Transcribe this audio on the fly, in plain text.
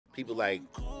People like,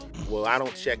 well, I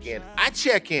don't check in. I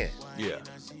check in. Yeah.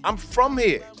 I'm from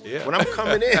here. Yeah. When I'm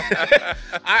coming in,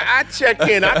 I check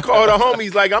in. I call the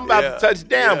homies like I'm about to touch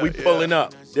down. We pulling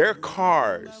up. There are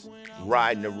cars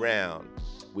riding around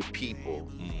with people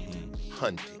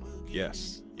hunting.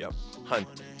 Yes. Yep.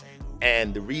 Hunting.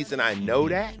 And the reason I know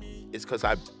that is because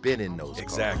I've been in those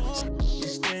Exactly. cars.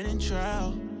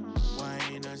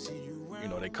 You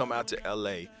know, they come out to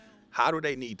LA. How do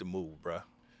they need to move, bruh?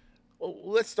 Well,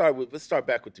 let's start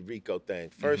back with the Rico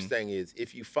thing. First thing is,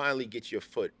 if you finally get your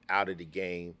foot out of the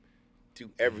game,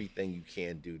 do everything you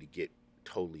can do to get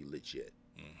totally legit.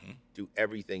 Do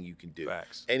everything you can do.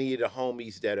 Facts. Any of the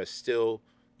homies that are still,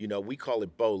 you know, we call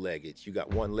it bow-legged. You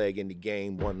got one leg in the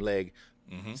game, one leg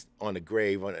on the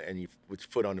grave, and your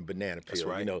foot on the banana peel. That's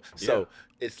right. You know, so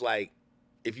it's like,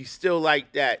 if you still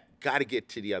like that, got to get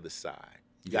to the other side.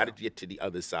 You got to get to the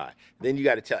other side. Then you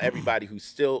got to tell everybody who's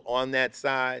still on that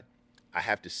side, I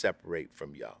have to separate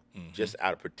from y'all, just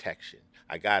out of protection.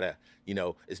 I gotta, you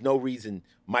know, there's no reason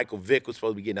Michael Vick was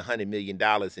supposed to be getting $100 million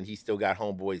and he still got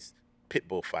homeboys pit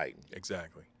bull fighting.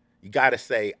 Exactly. You gotta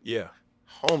say,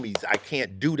 homies, I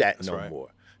can't do that no more.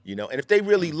 You know, and if they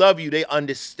really love you, they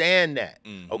understand that.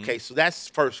 Okay, so that's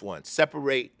first one.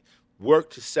 Separate, work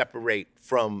to separate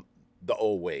from the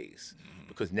old ways.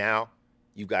 Because now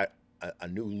you got a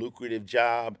new lucrative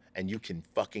job and you can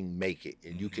fucking make it.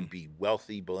 And you can be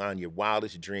wealthy beyond your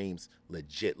wildest dreams,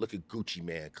 legit. Look at Gucci,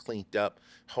 man, cleaned up,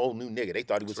 whole new nigga. They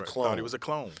thought he was a clone. Thought he was a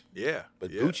clone, But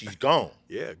Gucci's gone.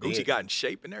 Yeah, Gucci got in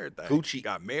shape and everything. Gucci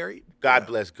got married. God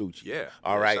bless Gucci. Yeah.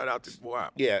 All right. Shout out to wow.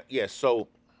 Yeah. So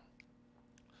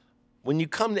when you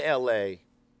come to LA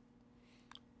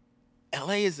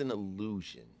is an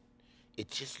illusion. It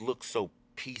just looks so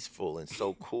peaceful and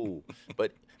so cool.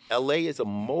 But LA is a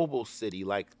mobile city,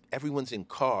 like everyone's in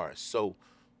cars. So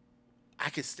I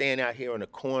could stand out here on the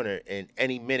corner and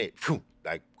any minute,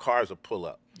 like cars will pull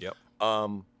up. Yep.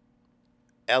 LA,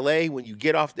 when you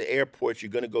get off the airport, you're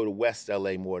gonna go to West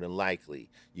LA more than likely.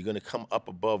 You're gonna come up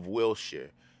above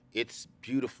Wilshire. It's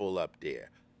beautiful up there.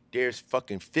 There's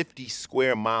fucking 50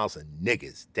 square miles of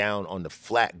niggas down on the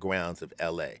flat grounds of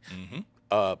LA.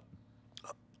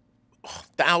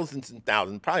 Thousands and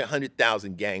thousands, probably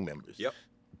 100,000 gang members. Yep.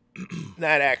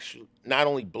 Not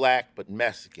only black, but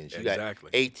Mexicans. You got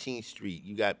Exactly. 18th Street,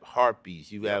 you got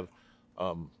Harpies, you have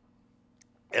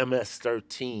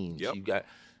MS-13s, you got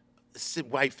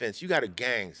White Fence, you got a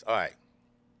gangs. All right.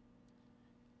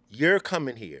 You're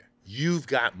coming here. You've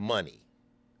got money.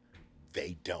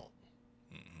 They don't.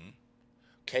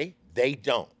 Okay? They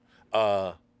don't.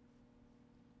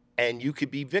 And you could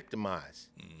be victimized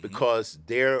because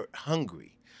they're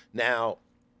hungry. Now,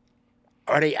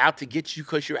 are they out to get you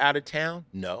because you're out of town?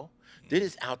 No. They're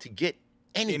just out to get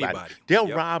anybody. They'll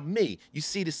rob me. You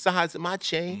see the size of my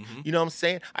chain? You know what I'm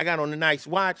saying? I got on a nice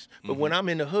watch, but when I'm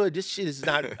in the hood, this shit is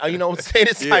not, you know what I'm saying?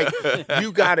 It's like,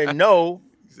 you got to know.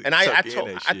 And I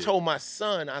told my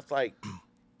son, I was like,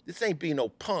 this ain't being no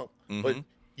punk, but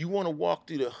you want to walk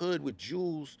through the hood with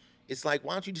jewels, it's like,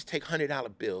 why don't you just take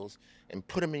 $100 bills and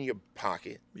put them in your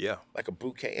pocket, like a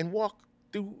bouquet, and walk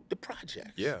through the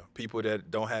projects. Yeah, people that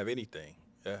don't have anything.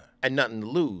 Yeah. And nothing to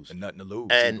lose.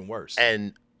 Even worse.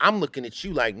 And I'm looking at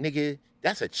you like, nigga,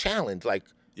 that's a challenge. Like,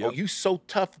 oh, you so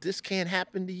tough, this can't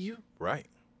happen to you? Right.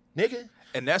 Nigga.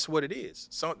 And that's what it is.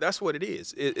 So that's what it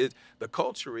is. The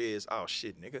culture is, oh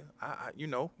shit, nigga. You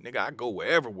know, nigga, I go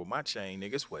wherever with my chain,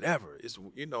 nigga. It's whatever. It's,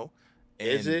 you know. And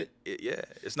is it? Yeah.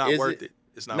 It's not worth it.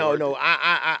 It's not worth it.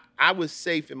 I was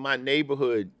safe in my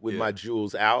neighborhood with my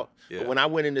jewels out. But when I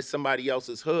went into somebody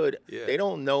else's hood, they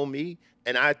don't know me.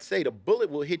 And I'd say the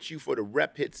bullet will hit you for the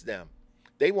rep hits them.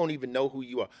 They won't even know who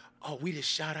you are. Oh, we just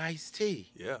shot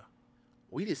Ice-T. Yeah.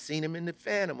 We just seen him in the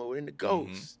Phantom or in the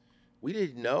Ghost. We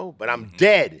didn't know, but I'm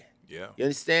dead. Yeah. You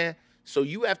understand? So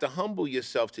you have to humble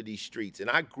yourself to these streets. And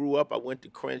I grew up, I went to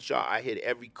Crenshaw, I hit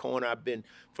every corner. I've been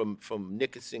from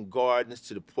Nickerson Gardens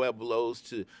to the Pueblos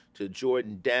to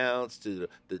Jordan Downs to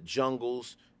the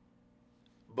jungles.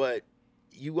 But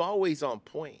you always on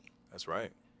point. That's right.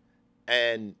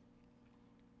 And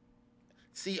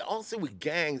see, also with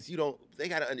gangs, they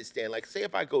got to understand, like, say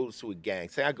if I go to a gang,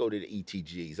 say I go to the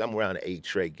ETGs, I'm around the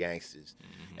A-Trade gangsters,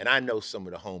 and I know some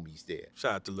of the homies there.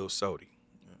 Shout out to Lil Sody.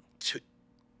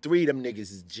 3 of them niggas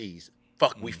is G's.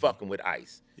 We fucking with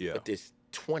Ice. Yeah. But there's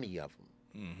 20 of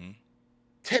them.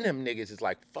 10 of them niggas is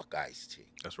like, fuck Ice-T.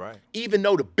 That's right. Even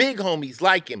though the big homies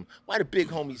like him, why the big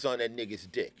homies on that nigga's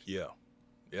dick? Yeah.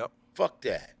 Yep. Fuck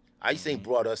that. Ice ain't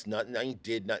brought us nothing. I ain't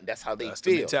did nothing. That's how they feel. That's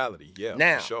the mentality. Yeah,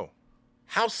 now, for sure.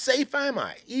 How safe am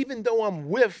I? Even though I'm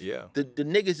with the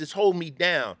niggas that's holding me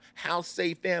down, how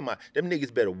safe am I? Them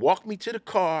niggas better walk me to the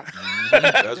car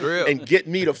That's real. and get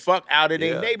me the fuck out of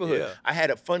their neighborhood. I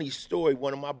had a funny story.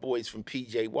 One of my boys from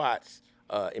PJ Watts,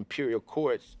 Imperial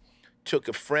Courts, took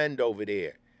a friend over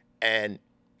there, and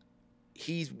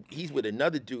he's with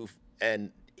another dude,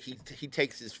 and he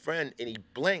takes his friend and he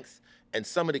blinks, and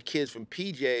some of the kids from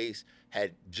PJ's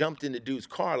had jumped in the dude's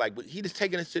car, like, but he just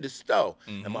taking us to the store.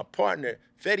 And my partner,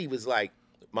 Fetty, was like,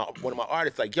 one of my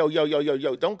artists, like, yo,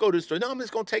 don't go to the store. No, I'm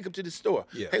just gonna take him to the store.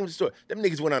 Take him to the store. Them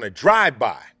niggas went on a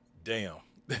drive-by. Damn.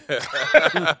 Them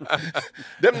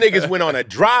niggas went on a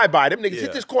drive-by. Them niggas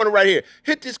hit this corner right here.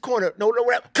 Hit this corner. No,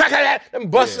 them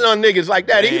busting on niggas like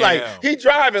that. He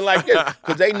driving like this.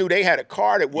 Because they knew they had a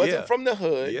car that wasn't from the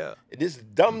hood. And this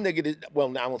dumb nigga,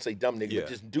 well, I won't say dumb nigga, but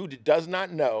this dude that does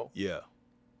not know.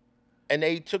 And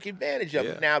they took advantage of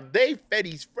it. Now, they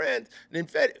Fetty's friends. And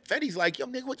then Fetty's like, yo,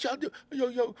 nigga, what y'all do?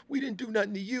 Yo, we didn't do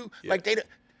nothing to you. Like, they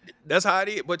that's how it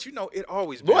is. But, you know, it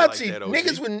always been like that, OG.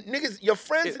 Niggas, your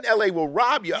friends in L.A. will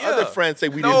rob your other friends, say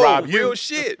we didn't rob you. Real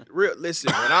shit.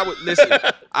 Listen,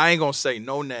 I ain't going to say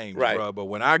no names, bro. But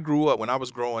when I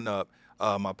was growing up,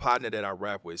 my partner that I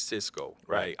rap with, Cisco,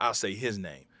 right? I'll say his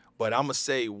name. But I'm going to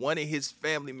say one of his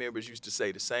family members used to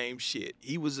say the same shit.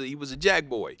 He was a jack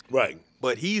boy. Right.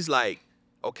 But he's like,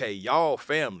 okay, y'all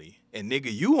family, and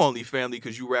nigga, you only family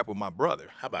because you rap with my brother.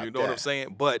 How about that? You know what I'm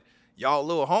saying? But y'all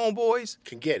little homeboys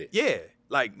can get it. Yeah.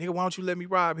 Like, nigga, why don't you let me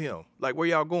rob him? Like, where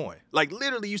y'all going? Like,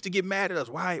 literally used to get mad at us.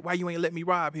 Why you ain't let me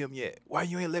rob him yet? Why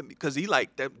you ain't let me? Because he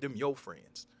like them your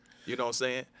friends. You know what I'm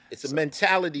saying? It's a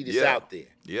mentality that's out there.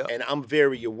 Yeah. And I'm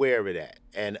very aware of that.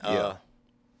 And,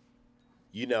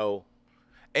 you know.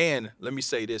 And let me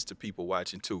say this to people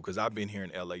watching, too, because I've been here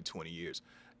in L.A. 20 years.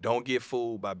 Don't get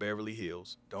fooled by Beverly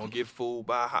Hills. Don't get fooled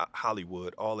by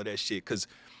Hollywood, all of that shit. Because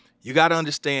you got to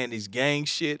understand these gang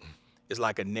shit is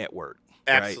like a network.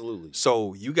 Absolutely. Right?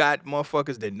 So you got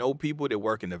motherfuckers that know people that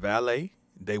work in the valet.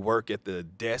 They work at the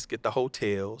desk at the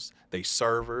hotels. They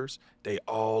servers. They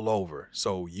all over.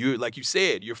 So you, like you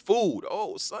said, your food.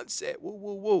 Oh, Sunset. Woo,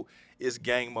 woo, woo. It's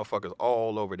gang motherfuckers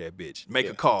all over that bitch. Make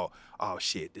a call. Oh,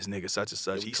 shit, this nigga such and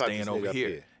such. He's staying over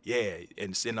here. Yeah,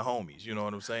 and send the homies. You know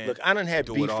what I'm saying? Look, I done had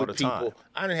beef with people.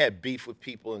 I done had beef with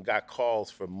people and got calls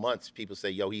for months. People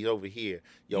say, yo, he's over here.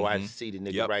 Yo, I see the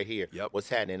nigga right here. What's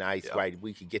happening, Ice? Right,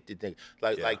 we could get the nigga.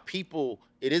 Like people,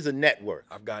 it is a network.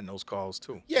 I've gotten those calls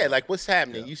too. Yeah, like what's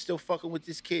happening? You still fucking with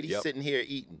this kid? He's sitting here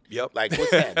eating. Like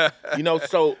what's happening? You know,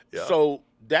 so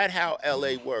that how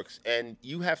LA works. And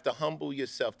you have to humble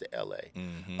yourself to LA.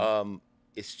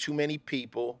 It's too many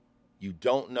people. You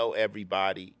don't know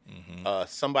everybody.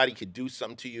 Somebody could do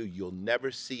something to you. You'll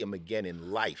never see them again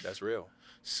in life. That's real.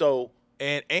 So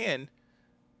and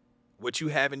what you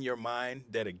have in your mind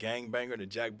that a gangbanger and a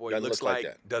jack boy looks like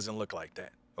doesn't look like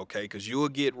that. Okay, because you will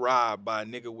get robbed by a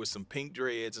nigga with some pink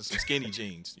dreads and some skinny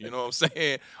jeans. You know what I'm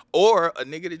saying? Or a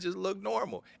nigga that just look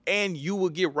normal. And you will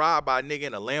get robbed by a nigga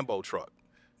in a Lambo truck.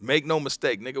 Make no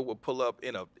mistake, nigga will pull up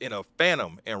in a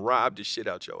Phantom and rob the shit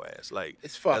out your ass. Like,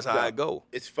 it's fucked that's how up. it go.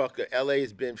 It's fucked up. LA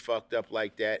has been fucked up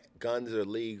like that. Guns are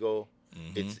legal.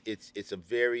 It's a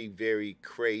very, very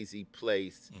crazy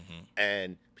place.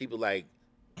 And people like,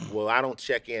 well, I don't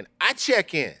check in. I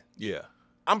check in. Yeah.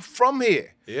 I'm from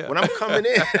here. Yeah. When I'm coming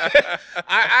in,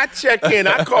 I check in.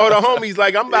 I call the homies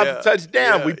like I'm about to touch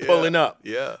down. We pulling up.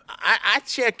 Yeah. I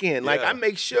check in. Like I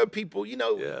make sure people, you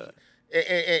know. Yeah.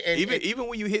 And even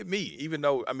when you hit me, even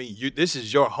though I mean this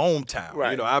is your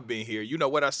hometown, you know I've been here. You know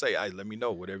what I say? Let me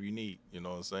know whatever you need. You know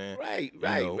what I'm saying? Right.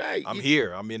 I'm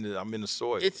here. I'm in the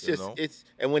soil. It's just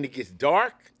and when it gets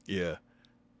dark. Yeah.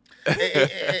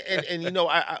 and you know,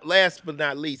 I last but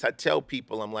not least, I tell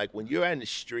people I'm like when you're in the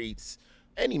streets,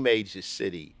 any major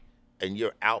city, and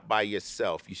you're out by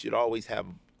yourself, you should always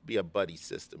be a buddy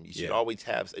system. You should always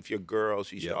have, if you're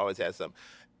girls, you should always have something.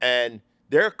 And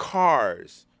there are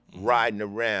cars riding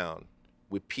around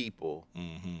with people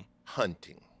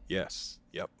hunting. Yes.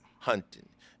 Yep. Hunting.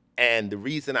 And the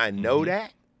reason I know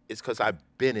that is because I've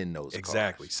been in those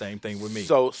Exactly. cars. Same thing with me.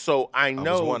 So I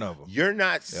know was one of them. You're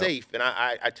not safe. And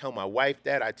I tell my wife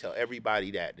that. I tell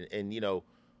everybody that. And you know,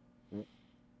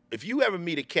 if you ever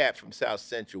meet a cat from South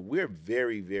Central, we're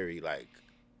very, very like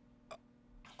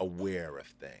aware of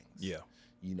things. Yeah.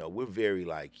 You know, we're very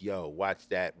like, yo, watch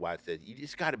that. You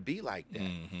just got to be like that.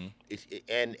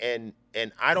 And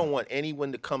I don't want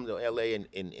anyone to come to LA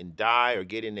and die or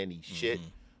get in any shit.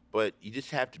 But you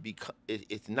just have to be.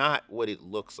 It's not what it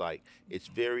looks like. It's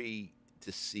very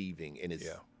deceiving and it's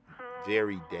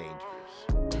very dangerous.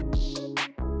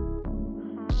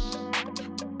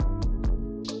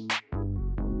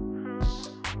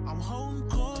 I'm holding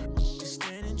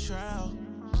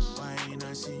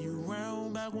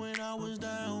back when I was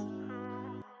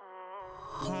down.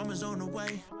 Karma's on the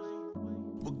way.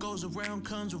 What goes around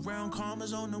comes around.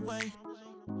 Karma's on the way.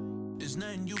 There's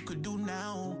nothing you could do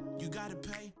now. You gotta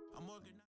pay.